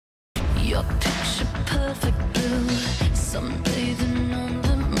Your picture perfect blue, sunbathing on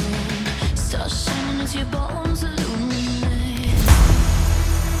the moon, stars shining as your bones illuminate.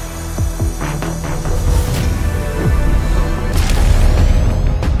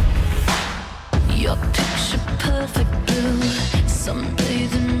 Your picture perfect blue,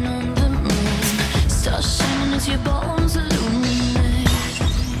 sunbathing on the moon, stars shining as your bones illuminate.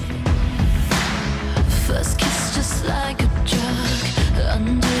 First kiss just like a drug,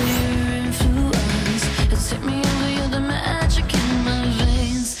 under your influence, you take me over, you're the magic in my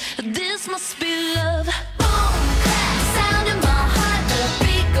veins. This must be love. Boom, clap, sound in my heart, the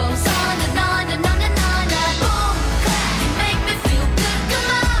beat goes on and on and on and on. And boom, clap, you make me feel good. Come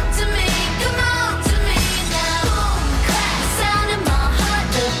on to me now. Boom, clap, sound in my heart,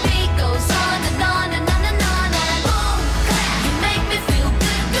 the beat goes on and on and on and on. And boom, clap, you make me feel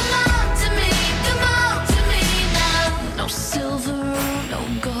good. Come on to me now. No silver or no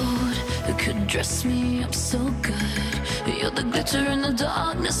gold could dress me up so good. You're the glitter in the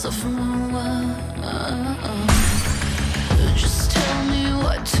darkness of my world. Just tell me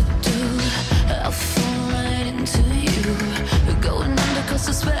what to do, I'll fall right into you. Going under 'cause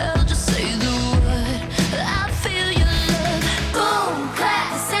the spell, just say the word, I feel your love. Boom, clap,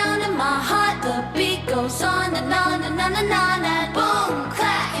 the sound in my heart, the beat goes on and on and on and on.